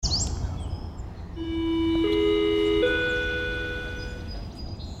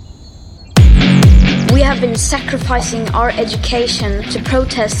have been sacrificing our education to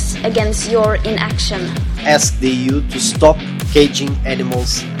protest against your inaction. Ask the EU to stop caging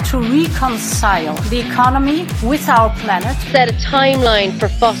animals. To reconcile the economy with our planet. Set a timeline for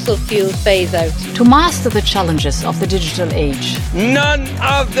fossil fuel phase out. To master the challenges of the digital age. None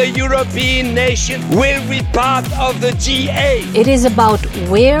of the European nations will be part of the G8. It is about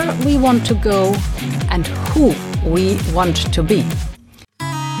where we want to go and who we want to be.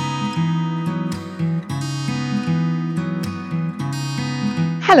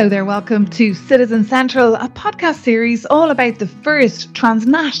 Hello there, welcome to Citizen Central, a podcast series all about the first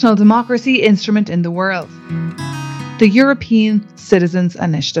transnational democracy instrument in the world, the European Citizens'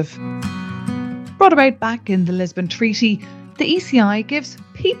 Initiative. Brought about back in the Lisbon Treaty, the ECI gives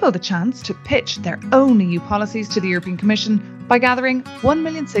people the chance to pitch their own EU policies to the European Commission by gathering 1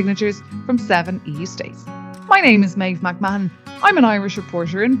 million signatures from 7 EU states. My name is Maeve McMahon. I'm an Irish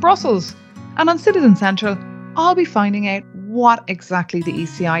reporter in Brussels, and on Citizen Central, I'll be finding out what exactly the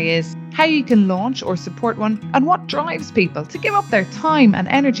ECI is, how you can launch or support one, and what drives people to give up their time and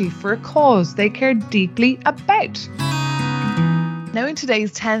energy for a cause they care deeply about. Now, in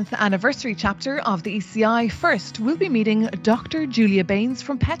today's 10th anniversary chapter of the ECI, first we'll be meeting Dr. Julia Baines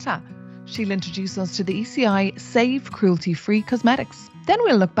from PETA. She'll introduce us to the ECI Save Cruelty-Free Cosmetics. Then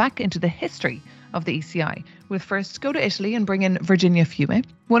we'll look back into the history of the ECI. We'll first go to Italy and bring in Virginia Fiume,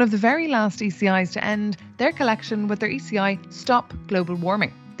 one of the very last ECIs to end their collection with their ECI Stop Global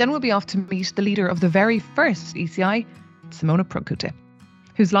Warming. Then we'll be off to meet the leader of the very first ECI, Simona Procute,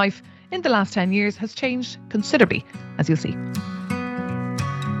 whose life in the last 10 years has changed considerably, as you'll see.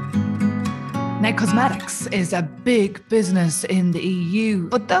 Now, cosmetics is a big business in the EU,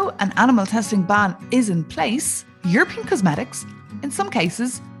 but though an animal testing ban is in place, European cosmetics, in some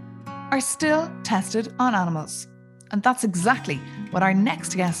cases, are still tested on animals. And that's exactly what our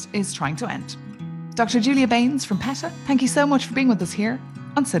next guest is trying to end. Dr. Julia Baines from PETA, thank you so much for being with us here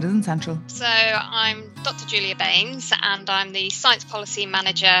on Citizen Central. So I'm Dr. Julia Baines and I'm the Science Policy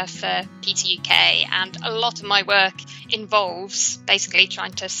Manager for PETA UK, and a lot of my work involves basically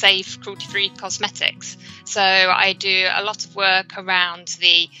trying to save cruelty-free cosmetics. So I do a lot of work around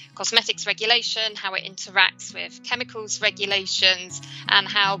the cosmetics regulation, how it interacts with chemicals regulations, and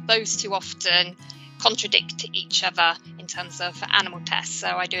how those two often contradict each other in terms of animal tests. So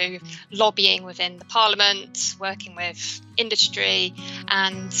I do lobbying within the Parliament, working with industry,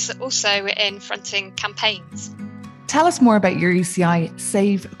 and also in fronting campaigns. Tell us more about your ECI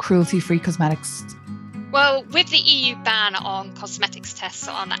Save Cruelty-Free Cosmetics. Well, with the EU ban on cosmetics tests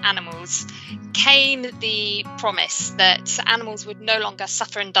on animals came the promise that animals would no longer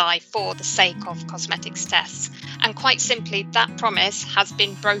suffer and die for the sake of cosmetics tests. And quite simply, that promise has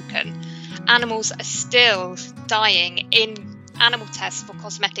been broken. Animals are still dying in animal tests for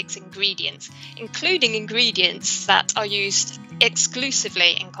cosmetics ingredients, including ingredients that are used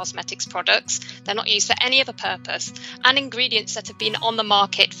exclusively in cosmetics products. They're not used for any other purpose, and ingredients that have been on the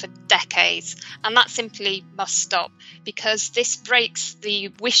market for decades. And that simply must stop, because this breaks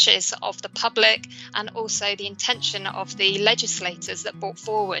the wishes of the public and also the intention of the legislators that brought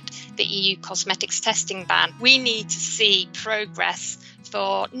forward the EU cosmetics testing ban. We need to see progress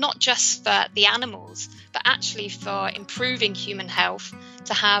for not just for the animals, but actually for improving human health,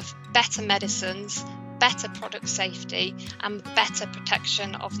 to have better medicines, better product safety, and better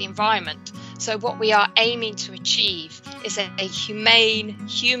protection of the environment. So what we are aiming to achieve is a humane,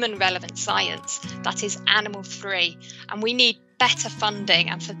 human-relevant science that is animal-free, and we need better funding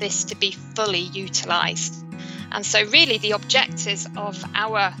and for this to be fully utilised. And so really the objectives of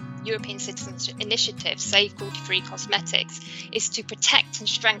our European Citizens Initiative, Save Cruelty-Free Cosmetics, is to protect and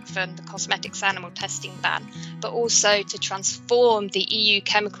strengthen the cosmetics animal testing ban, but also to transform the EU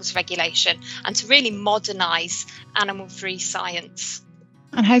chemicals regulation and to really modernise animal-free science.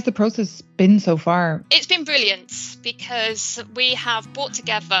 And how's the process been so far? It's been brilliant because we have brought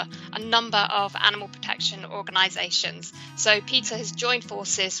together a number of animal protection organisations. So PETA has joined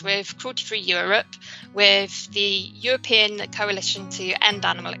forces with Cruelty Free Europe, with the European Coalition to End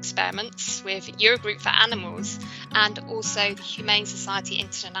Animal Experiments, with Eurogroup for Animals, and also the Humane Society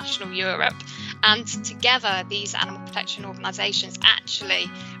International Europe. And together, these animal protection organisations actually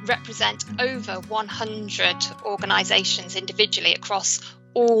represent over 100 organisations individually across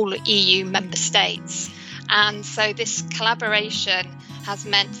all EU member states. And so this collaboration has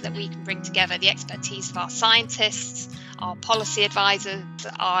meant that we can bring together the expertise of our scientists, our policy advisors,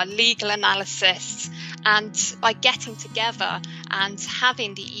 our legal analysts, and by getting together and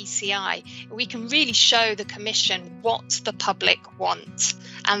having the ECI, we can really show the Commission what the public want,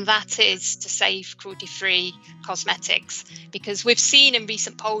 and that is to save cruelty-free cosmetics. Because we've seen in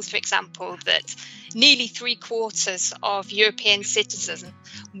recent polls, for example, that nearly 3/4 of European citizens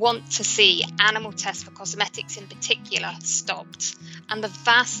want to see animal tests for cosmetics in particular stopped. And the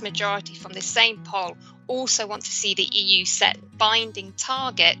vast majority from the same poll also want to see the EU set binding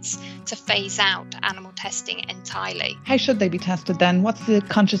targets to phase out animal testing entirely. How should they be tested then? What's the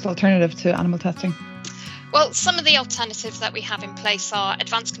conscious alternative to animal testing? Well, some of the alternatives that we have in place are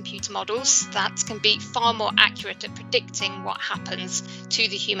advanced computer models that can be far more accurate at predicting what happens to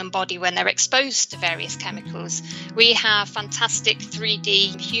the human body when they're exposed to various chemicals. We have fantastic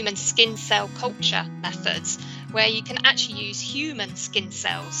 3D human skin cell culture methods where you can actually use human skin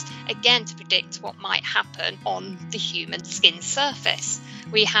cells, again, to predict what might happen on the human skin surface.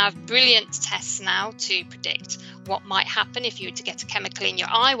 We have brilliant tests now to predict what might happen if you were to get a chemical in your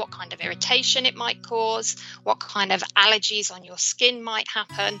eye, what kind of irritation it might cause, what kind of allergies on your skin might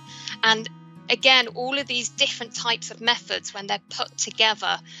happen. And again, all of these different types of methods, when they're put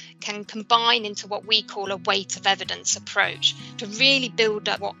together, can combine into what we call a weight of evidence approach to really build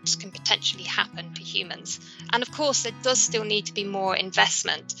up what can potentially happen for humans. And of course, there does still need to be more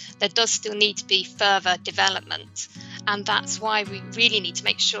investment. There does still need to be further development. And that's why we really need to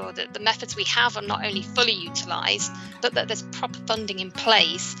make sure that the methods we have are not only fully utilised, but that there's proper funding in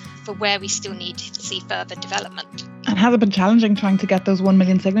place for where we still need to see further development. And has it been challenging trying to get those 1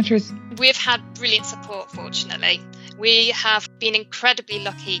 million signatures? We've had brilliant support, fortunately. We have been incredibly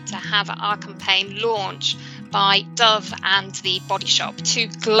lucky to have our campaign launch by Dove and The Body Shop, two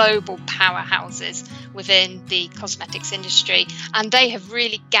global powerhouses within the cosmetics industry. And they have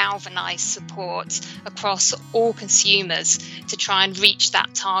really galvanised support across all consumers to try and reach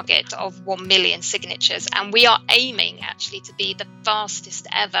that target of 1 million signatures. And we are aiming actually to be the fastest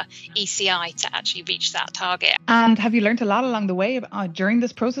ever ECI to actually reach that target. And have you learned a lot along the way during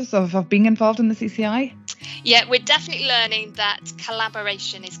this process of being involved in this ECI? Yeah, we're definitely learning that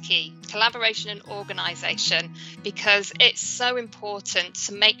collaboration is key. Collaboration and organisation, because it's so important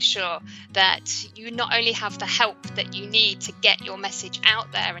to make sure that you not only have the help that you need to get your message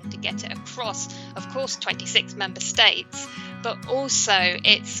out there and to get it across, of course, 26 member states, but also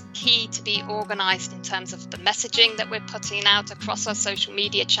it's key to be organised in terms of the messaging that we're putting out across our social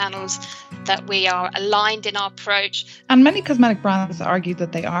media channels, that we are aligned in our approach. And many cosmetic brands argue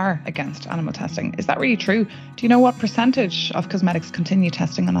that they are against animal testing. Is that really true? Do you know what percentage of cosmetics continue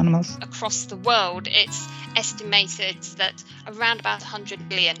testing on animals? Across the world, it's estimated that around about 100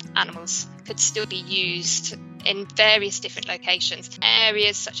 billion animals could still be used in various different locations.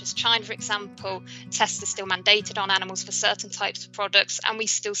 Areas such as China, for example, tests are still mandated on animals for certain types of products, and we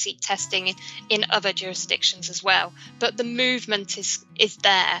still see testing in other jurisdictions as well. But the movement is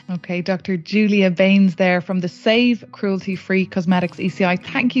there. Okay, Dr. Julia Baines there from the Save Cruelty Free Cosmetics ECI.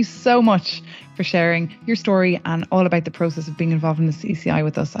 Thank you so much for sharing your story and all about the process of being involved in this ECI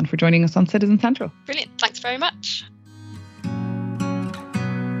with us, and for joining us on Citizen Central. Brilliant. Thanks very much.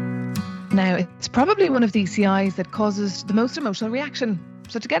 Now, it's probably one of the ECIs that causes the most emotional reaction.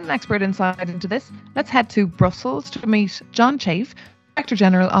 So to get an expert insight into this, let's head to Brussels to meet John Chave, Director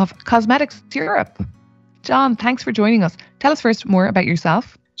General of Cosmetics Europe. John, thanks for joining us. Tell us first more about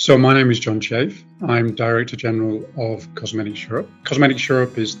yourself. So my name is John Chave. I'm Director General of Cosmetics Europe. Cosmetics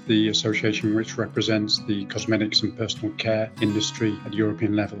Europe is the association which represents the cosmetics and personal care industry at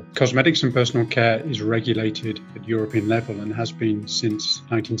European level. Cosmetics and personal care is regulated at European level and has been since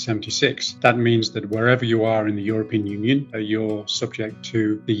 1976. That means that wherever you are in the European Union, you're subject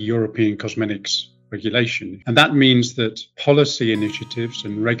to the European cosmetics regulation. And that means that policy initiatives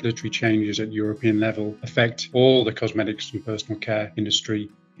and regulatory changes at European level affect all the cosmetics and personal care industry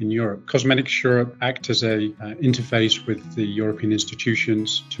in Europe. Cosmetics Europe act as a interface with the European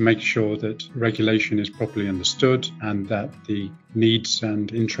institutions to make sure that regulation is properly understood and that the needs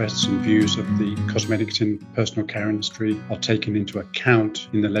and interests and views of the cosmetics and personal care industry are taken into account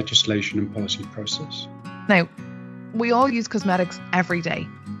in the legislation and policy process. Now, we all use cosmetics every day,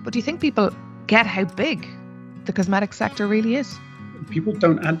 but do you think people get how big the cosmetics sector really is? people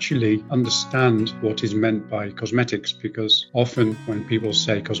don't actually understand what is meant by cosmetics, because often when people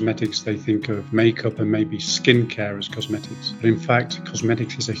say cosmetics, they think of makeup and maybe skincare as cosmetics. But in fact,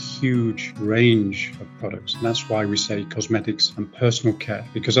 cosmetics is a huge range of products. And that's why we say cosmetics and personal care,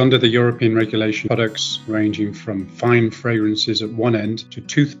 because under the European regulation, products ranging from fine fragrances at one end to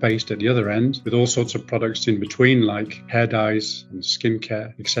toothpaste at the other end, with all sorts of products in between like hair dyes and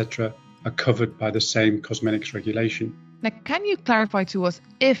skincare, etc., are covered by the same cosmetics regulation. Now, can you clarify to us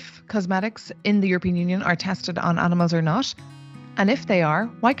if cosmetics in the European Union are tested on animals or not? And if they are,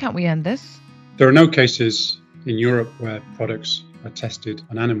 why can't we end this? There are no cases in Europe where products are tested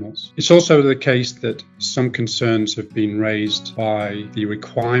on animals. It's also the case that some concerns have been raised by the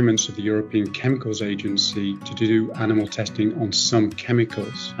requirements of the European Chemicals Agency to do animal testing on some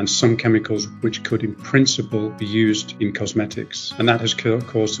chemicals, and some chemicals which could in principle be used in cosmetics. And that has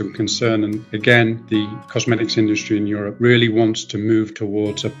caused some concern. And again, the cosmetics industry in Europe really wants to move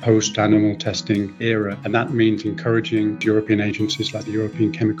towards a post-animal testing era. And that means encouraging European agencies like the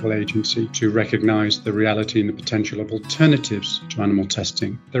European Chemical Agency to recognize the reality and the potential of alternatives to animal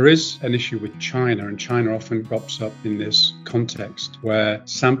testing. There is an issue with China, and China often crops up in this context where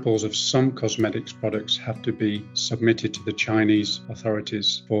samples of some cosmetics products have to be submitted to the Chinese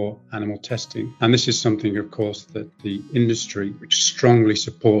authorities for animal testing. And this is something, of course, that the industry, which strongly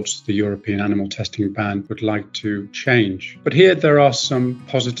supports the European animal testing ban, would like to change. But here there are some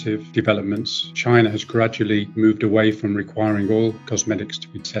positive developments. China has gradually moved away from requiring all cosmetics to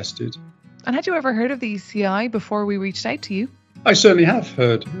be tested. And had you ever heard of the ECI before we reached out to you? I certainly have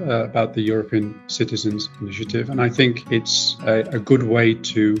heard about the European Citizens Initiative, and I think it's a good way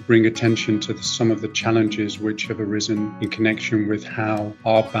to bring attention to some of the challenges which have arisen in connection with how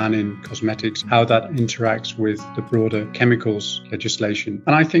our ban in cosmetics, how that interacts with the broader chemicals legislation.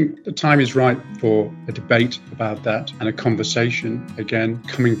 And I think the time is right for a debate about that and a conversation, again,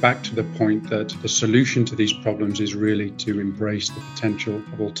 coming back to the point that the solution to these problems is really to embrace the potential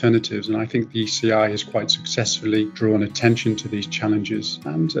of alternatives. And I think the ECI has quite successfully drawn attention to these challenges,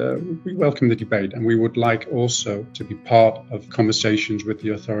 and we welcome the debate, and we would like also to be part of conversations with the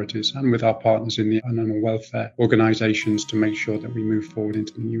authorities and with our partners in the animal welfare organisations to make sure that we move forward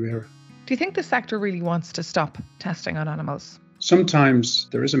into the new era. Do you think the sector really wants to stop testing on animals? Sometimes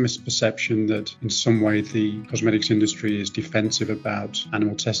there is a misperception that in some way the cosmetics industry is defensive about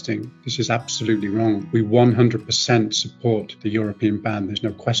animal testing. This is absolutely wrong. We 100% support the European ban. There's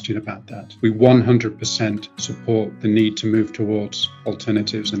no question about that. We 100% support the need to move towards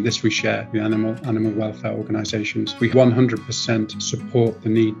alternatives, and this we share with animal welfare organisations. We 100% support the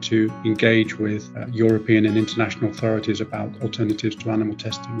need to engage with European and international authorities about alternatives to animal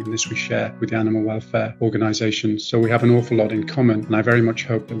testing, and this we share with the animal welfare organisations. So we have an awful lot in common, and I very much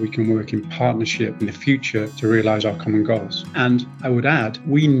hope that we can work in partnership in the future to realise our common goals. And I would add,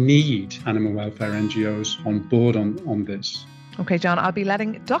 we need animal welfare NGOs on board on this. Okay, John, I'll be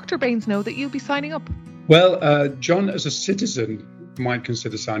letting Dr. Baines know that you'll be signing up. Well, John, as a citizen, might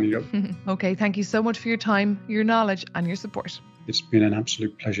consider signing up. Okay, thank you so much for your time, your knowledge and your support. It's been an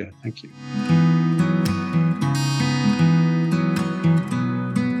absolute pleasure. Thank you.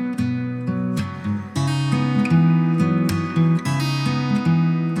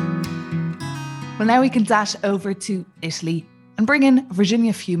 Well, now we can dash over to Italy and bring in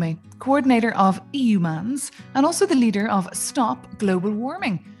Virginia Fiume, coordinator of EUMANS and also the leader of Stop Global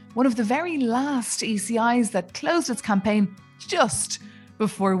Warming, one of the very last ECIs that closed its campaign just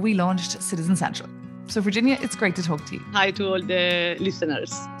before we launched Citizen Central. So Virginia, it's great to talk to you. Hi to all the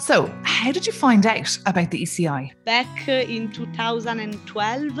listeners. So, how did you find out about the ECI? Back in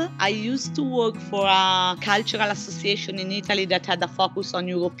 2012, I used to work for a cultural association in Italy that had a focus on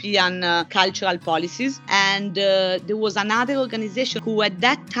European cultural policies. And there was another organization who at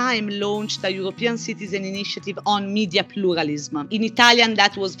that time launched a European Citizen Initiative on media pluralism. In Italian,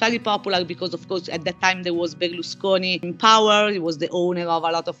 that was very popular because, of course, at that time there was Berlusconi in power. He was the owner of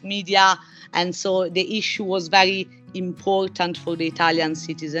a lot of media. And so the issue was very important for the Italian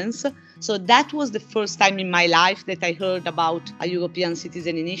citizens. So that was the first time in my life that I heard about a European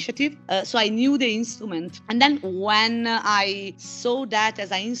Citizen Initiative. So I knew the instrument. And then when I saw that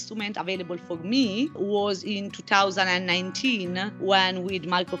as an instrument available for me was in 2019, when with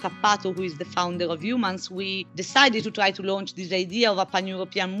Marco Cappato, who is the founder of EUMANS, we decided to try to launch this idea of a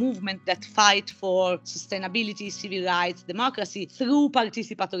pan-European movement that fight for sustainability, civil rights, democracy through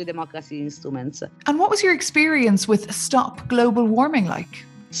participatory democracy instruments. And what was your experience with Stop Global Warming like?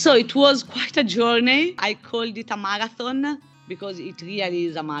 So it was quite a journey. I called it a marathon because it really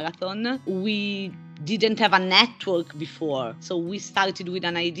is a marathon. We didn't have a network before. So we started with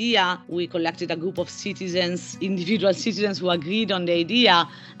an idea. We collected a group of citizens, individual citizens who agreed on the idea,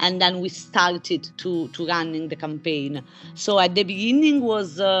 and then we started to running the campaign. So at the beginning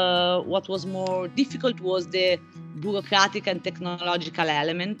was what was more difficult was the bureaucratic and technological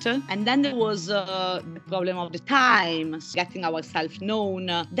element. And then there was the problem of the time, getting ourselves known.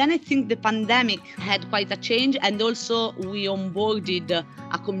 Then I think the pandemic had quite a change, and also we onboarded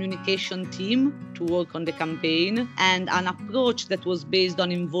a communication team to work on the campaign and an approach that was based on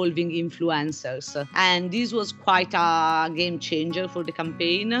involving influencers. And this was quite a game changer for the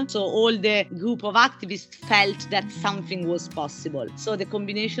campaign. So all the group of activists felt that something was possible. So the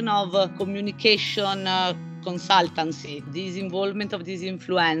combination of communication, consultancy, this involvement of this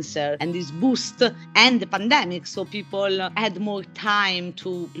influencer and this boost and the pandemic, so people had more time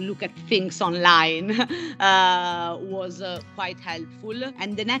to look at things online, was quite helpful.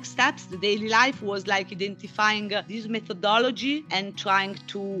 And the next steps, the daily life, was like identifying this methodology and trying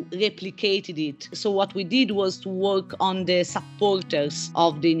to replicate it. So what we did was to work on the supporters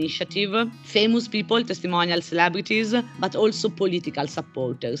of the initiative, famous people, testimonial celebrities, but also political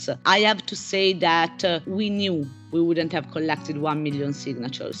supporters. I have to say that we knew we wouldn't have collected 1 million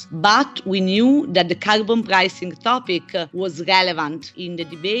signatures, but we knew that the carbon pricing topic was relevant in the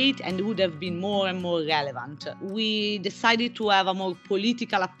debate and would have been more and more relevant. We decided to have a more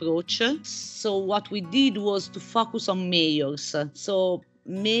political approach. So what we did was to focus on mayors. So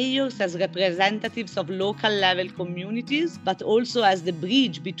mayors as representatives of local level communities, but also as the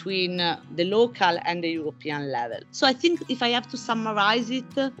bridge between the local and the European level. So I think if I have to summarize it,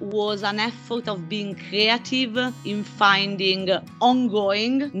 was an effort of being creative in finding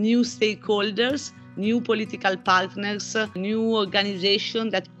ongoing new stakeholders, new political partners, new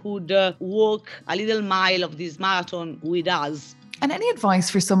organizations that could walk a little mile of this marathon with us. And any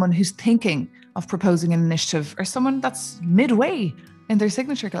advice for someone who's thinking of proposing an initiative, or someone that's midway in their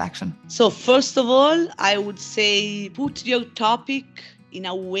signature collection? So first of all, I would say put your topic in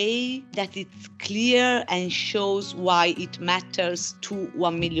a way that it's clear and shows why it matters to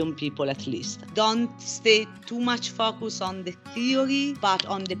 1 million people at least. Don't stay too much focused on the theory, but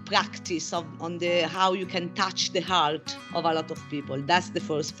on the practice, on the how you can touch the heart of a lot of people. That's the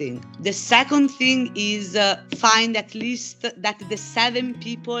first thing. The second thing is find at least that the 7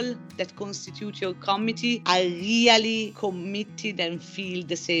 people that constitute your committee are really committed and feel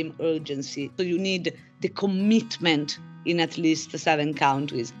the same urgency. So you need the commitment in at least 7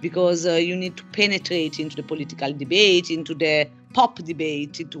 countries, because you need to penetrate into the political debate, into the pop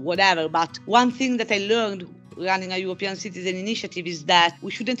debate, into whatever. But one thing that I learned running a European Citizen Initiative is that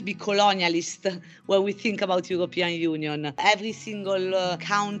we shouldn't be colonialist when we think about European Union. Every single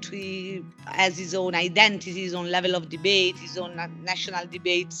country has its own identity, its own level of debate, its own national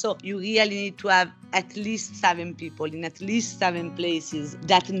debate. So you really need to have at least 7 people in at least 7 places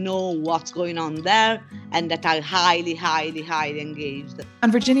that know what's going on there and that are highly, highly, highly engaged.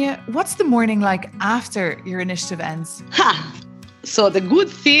 And Virginia, what's the morning like after your initiative ends? So the good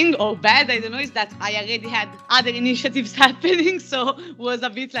thing, or bad, I don't know, is that I already had other initiatives happening, so it was a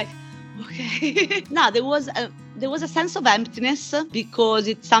bit like, okay. No, there was a sense of emptiness because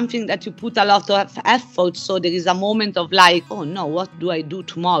it's something that you put a lot of effort. So there is a moment of like, oh no, what do I do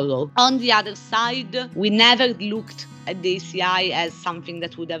tomorrow? On the other side, we never looked at the ACI as something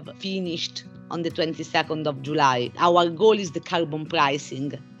that would have finished on the 22nd of July. Our goal is the carbon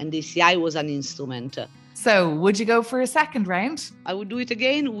pricing, and the ACI was an instrument. So would you go for a second round? I would do it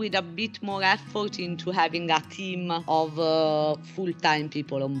again with a bit more effort into having a team of full-time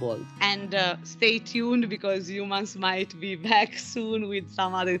people on board. And stay tuned because humans might be back soon with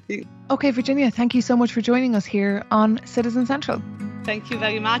some other things. Okay, Virginia, thank you so much for joining us here on Citizen Central. Thank you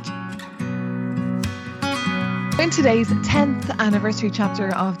very much. In today's 10th anniversary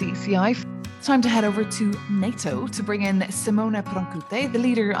chapter of the ECI, it's time to head over to NATO to bring in Simona Proncute, the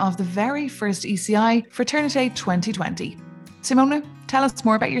leader of the very first ECI, Fraternité 2020. Simona, tell us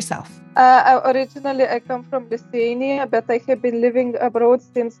more about yourself. Originally, I come from Lithuania, but I have been living abroad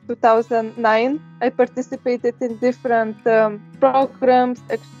since 2009. I participated in different programs,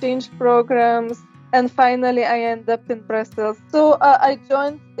 exchange programs, and finally I ended up in Brussels. So I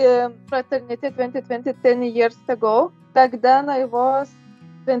joined Fraternité 2020 10 years ago. Back then I was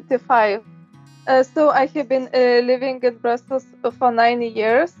 25. So I have been living in Brussels for 9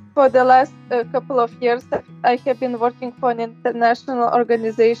 years. For the last couple of years, I have been working for an international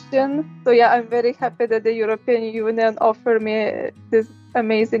organization. So yeah, I'm very happy that the European Union offered me this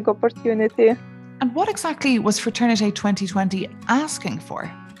amazing opportunity. And what exactly was Fraternité 2020 asking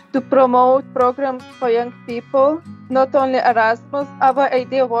for? to promote programs for young people, not only Erasmus. Our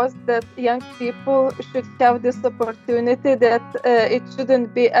idea was that young people should have this opportunity, that it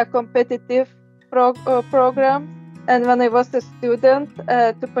shouldn't be a competitive program. And when I was a student,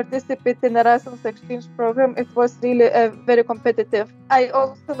 to participate in Erasmus exchange program, it was really very competitive. I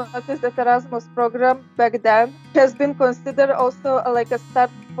also noticed that Erasmus program back then has been considered also like a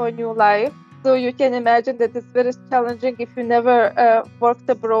start for a new life. So you can imagine that it's very challenging if you never worked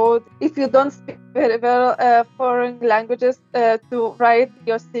abroad, if you don't speak very well foreign languages, to write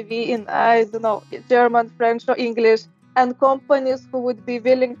your CV in, I don't know, German, French, or English. And companies who would be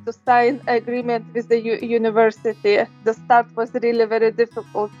willing to sign agreement with the university. The start was really very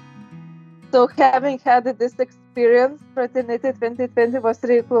difficult. So having had this experience, Fraternity 2020 was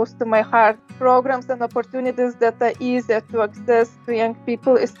really close to my heart. Programs and opportunities that are easier to access to young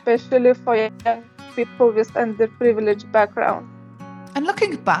people, especially for young people with underprivileged backgrounds. And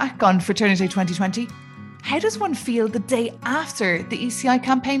looking back on Fraternity 2020, how does one feel the day after the ECI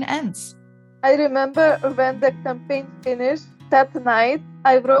campaign ends? I remember when the campaign finished that night,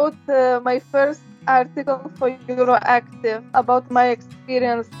 I wrote my first article for Euroactive about my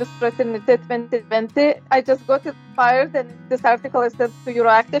experience with Fraternity 2020. I just got inspired and this article is sent to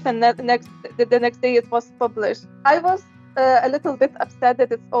Euroactive, and the next day it was published. I was a little bit upset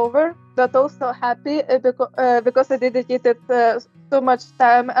that it's over, but also happy because I dedicated so much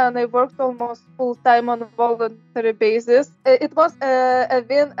time and I worked almost full time on a voluntary basis. It was a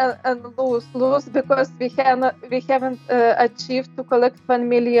win and lose because we haven't achieved to collect 1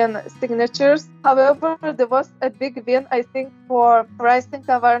 million signatures. However, there was a big win, I think, for raising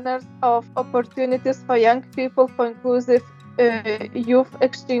awareness of opportunities for young people for inclusive youth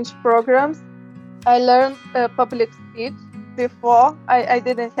exchange programs. I learned public speech. Before, I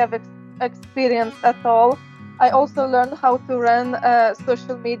didn't have experience at all. I also learned how to run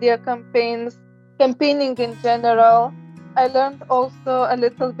social media campaigns, campaigning in general. I learned also a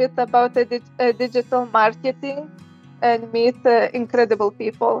little bit about digital marketing and meet incredible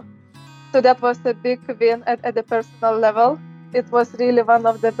people. So that was a big win at the personal level. It was really one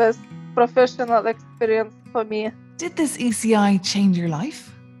of the best professional experience for me. Did this ECI change your life?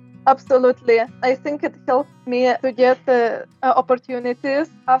 Absolutely. I think it helped me to get opportunities.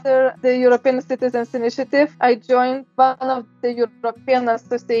 After the European Citizens Initiative, I joined one of the European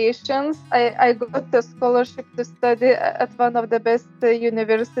associations. I got a scholarship to study at one of the best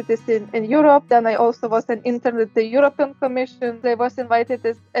universities in Europe. Then I also was an intern at the European Commission. I was invited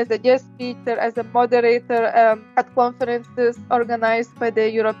as a guest speaker, as a moderator at conferences organized by the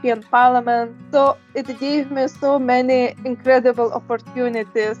European Parliament. So it gave me so many incredible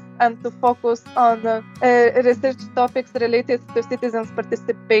opportunities and to focus on research topics related to citizens'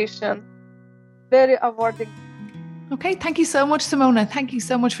 participation. Very rewarding. Okay, thank you so much, Simona. Thank you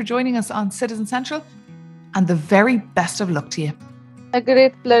so much for joining us on Citizen Central, and the very best of luck to you. A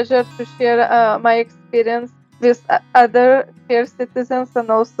great pleasure to share my experience with other peer citizens and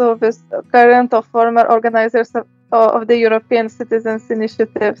also with current or former organizers of the European Citizens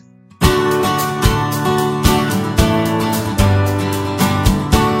Initiatives.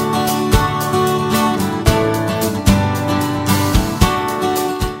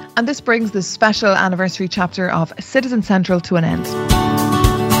 And this brings the special anniversary chapter of Citizen Central to an end.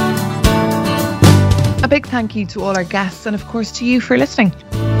 A big thank you to all our guests and of course to you for listening.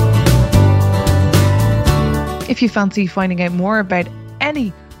 If you fancy finding out more about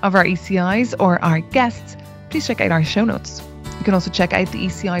any of our ECIs or our guests, please check out our show notes. You can also check out the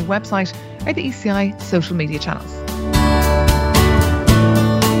ECI website or the ECI social media channels.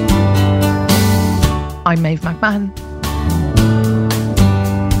 I'm Maeve McMahon.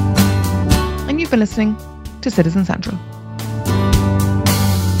 You've been listening to Citizen Central.